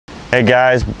Hey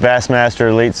guys,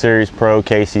 Bassmaster Elite Series Pro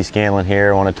Casey Scanlon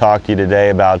here. I want to talk to you today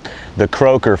about the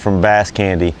Croaker from Bass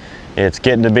Candy. It's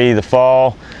getting to be the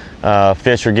fall.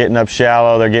 Fish are getting up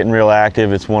shallow, they're getting real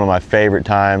active. It's one of my favorite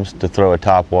times to throw a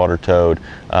topwater toad.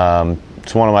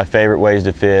 It's one of my favorite ways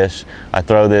to fish. I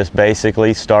throw this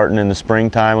basically starting in the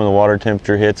springtime when the water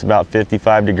temperature hits about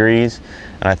 55 degrees,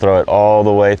 and I throw it all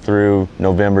the way through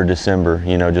November, December,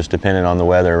 you know, just depending on the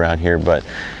weather around here. But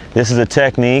this is a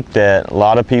technique that a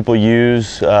lot of people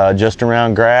use just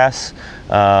around grass,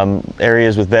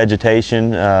 areas with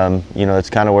vegetation. You know, it's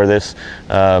kind of where this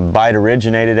bite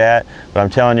originated at. But I'm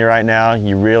telling you right now,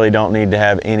 you really don't need to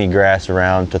have any grass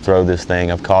around to throw this thing.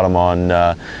 I've caught them on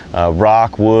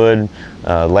rock, wood,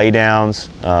 laydowns,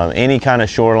 any kind of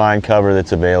shoreline cover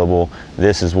that's available.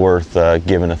 This is worth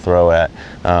giving a throw at.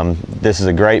 This is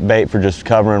a great bait for just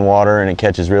covering water, and it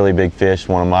catches really big fish.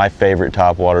 One of my favorite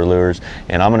topwater lures,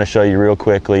 and I'm going to show you real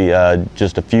quickly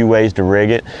just a few ways to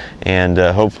rig it, and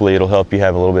hopefully it'll help you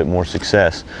have a little bit more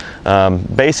success.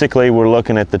 Basically, we're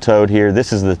looking at the toad here.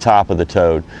 This is the top of the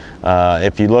toad.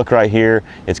 If you look right here,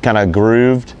 it's kind of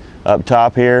grooved up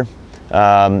top here.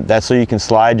 That's so you can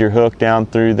slide your hook down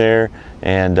through there,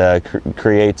 and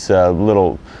creates a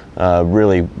little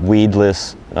really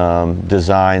weedless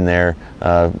design there,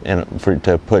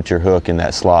 to put your hook in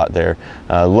that slot there.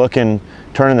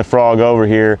 Turning the frog over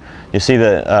here, you see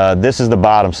that this is the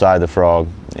bottom side of the frog.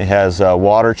 It has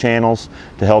water channels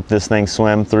to help this thing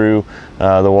swim through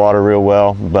the water real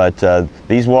well, but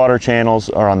these water channels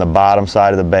are on the bottom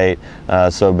side of the bait.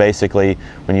 So basically,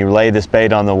 when you lay this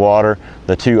bait on the water,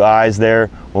 the two eyes there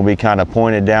will be kind of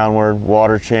pointed downward,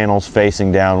 water channels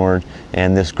facing downward,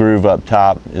 and this groove up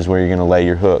top is where you're going to lay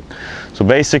your hook. So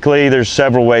basically, there's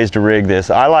several ways to rig this.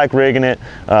 I like rigging it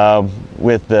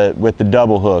with the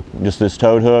double hook, just this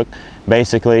toad hook.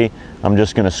 Basically, I'm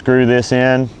just going to screw this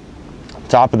in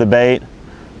top of the bait.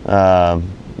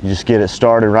 You just get it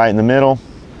started right in the middle.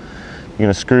 You're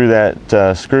going to screw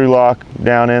that screw lock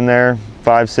down in there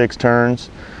 5-6 turns.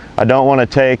 I don't want to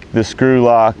take the screw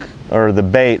lock or the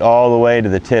bait all the way to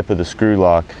the tip of the screw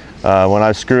lock. When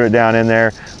I screw it down in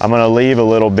there, I'm going to leave a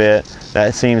little bit.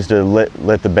 That seems to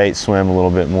let the bait swim a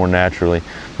little bit more naturally.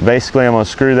 But basically, I'm going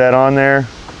to screw that on there,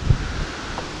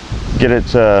 get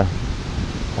it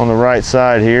on the right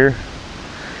side here,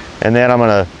 and then I'm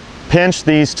going to pinch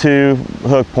these two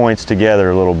hook points together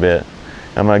a little bit.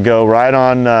 I'm going to go right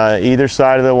on either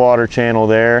side of the water channel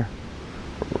there,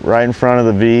 right in front of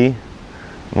the V.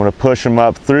 I'm going to push them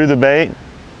up through the bait,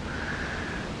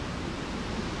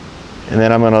 and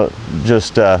then I'm going to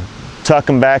just tuck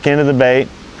them back into the bait,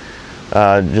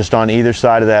 just on either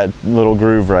side of that little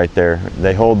groove right there.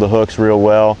 They hold the hooks real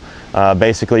well.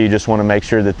 Basically, you just want to make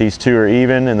sure that these two are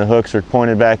even and the hooks are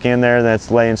pointed back in there, that's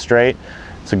laying straight.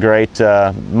 It's a great,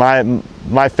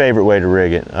 my favorite way to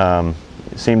rig it.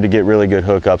 Seem to get really good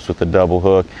hookups with the double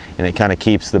hook, and it kind of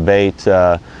keeps the bait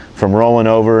from rolling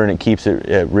over, and it keeps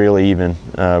it really even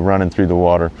running through the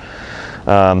water.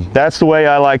 That's the way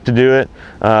I like to do it.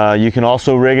 You can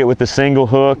also rig it with the single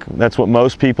hook. That's what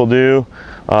most people do.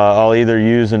 I'll either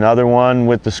use another one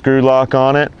with the screw lock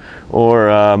on it, or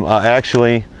I'll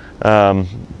actually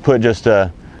put just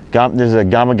this is a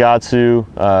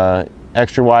Gamakatsu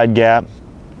extra wide gap.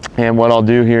 And what I'll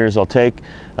do here is I'll take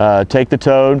the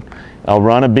toad, I'll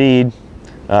run a bead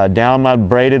down my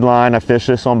braided line. I fish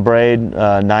this on braid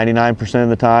 99% of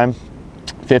the time,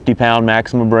 50-pound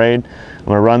maximum braid. I'm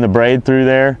going to run the braid through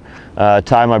there,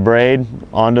 tie my braid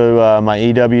onto my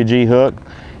EWG hook,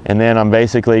 and then I'm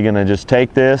basically going to just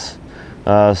take this,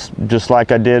 just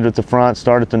like I did with the front,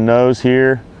 start at the nose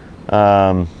here,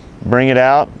 bring it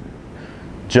out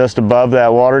just above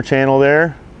that water channel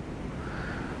there,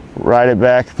 ride it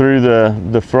back through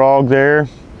the frog there,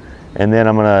 and then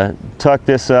I'm going to tuck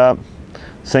this up.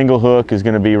 Single hook is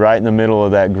going to be right in the middle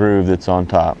of that groove that's on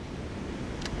top.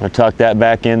 I'm going to tuck that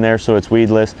back in there so it's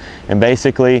weedless, and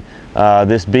basically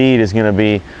this bead is going to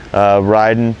be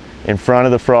riding in front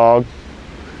of the frog.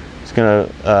 It's going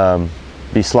to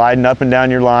be sliding up and down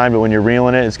your line, but when you're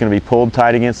reeling it, it's going to be pulled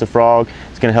tight against the frog.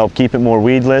 It's going to help keep it more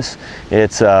weedless.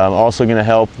 It's also going to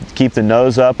help keep the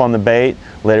nose up on the bait,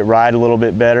 let it ride a little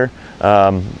bit better.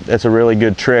 That's a really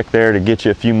good trick there to get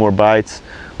you a few more bites.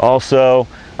 Also,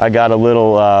 I got a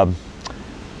little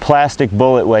plastic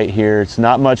bullet weight here. It's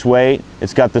not much weight.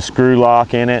 It's got the screw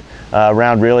lock in it.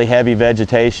 Around really heavy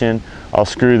vegetation, I'll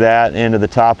screw that into the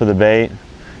top of the bait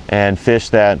and fish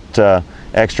that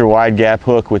extra wide gap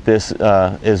hook with this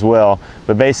as well.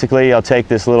 But basically, I'll take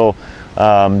this little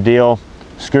deal,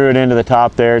 screw it into the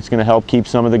top there. It's going to help keep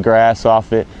some of the grass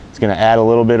off it. It's going to add a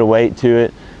little bit of weight to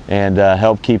it and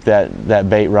help keep that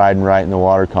bait riding right in the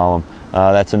water column.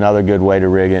 That's another good way to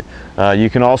rig it. You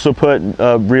can also put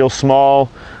a real small,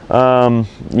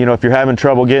 you know, if you're having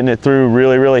trouble getting it through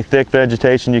really thick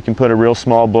vegetation, you can put a real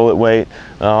small bullet weight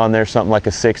on there, something like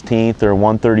a 1/16 or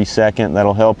 1/32.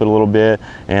 That'll help it a little bit.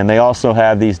 And they also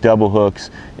have these double hooks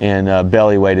and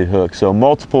belly weighted hooks. So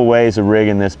multiple ways of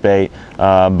rigging this bait,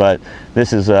 but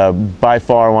this is by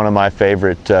far one of my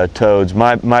favorite toads,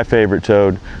 my favorite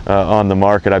toad on the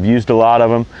market. I've used a lot of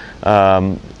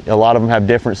them. A lot of them have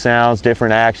different sounds,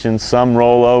 different actions. Some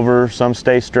roll over, some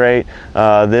stay straight.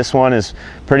 This one is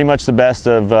pretty much the best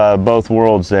of both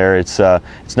worlds there. It's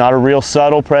not a real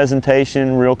subtle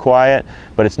presentation, real quiet,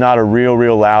 but it's not a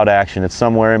real loud action. It's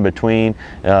somewhere in between.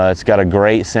 It's got a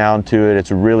great sound to it.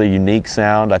 It's a really unique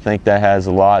sound. I think that has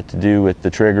a lot to do with the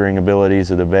triggering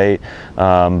abilities of the bait,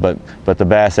 but the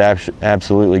bass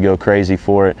absolutely go crazy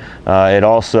for it. It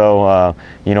also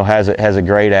you know, has a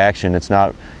great action. It's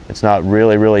not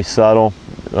really subtle,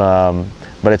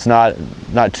 but it's not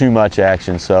too much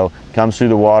action. So comes through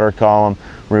the water column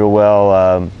real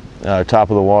well. Top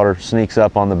of the water, sneaks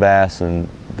up on the bass, and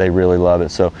they really love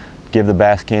it. So give the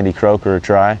Bass Candy Croaker a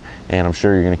try, and I'm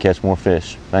sure you're going to catch more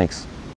fish. Thanks.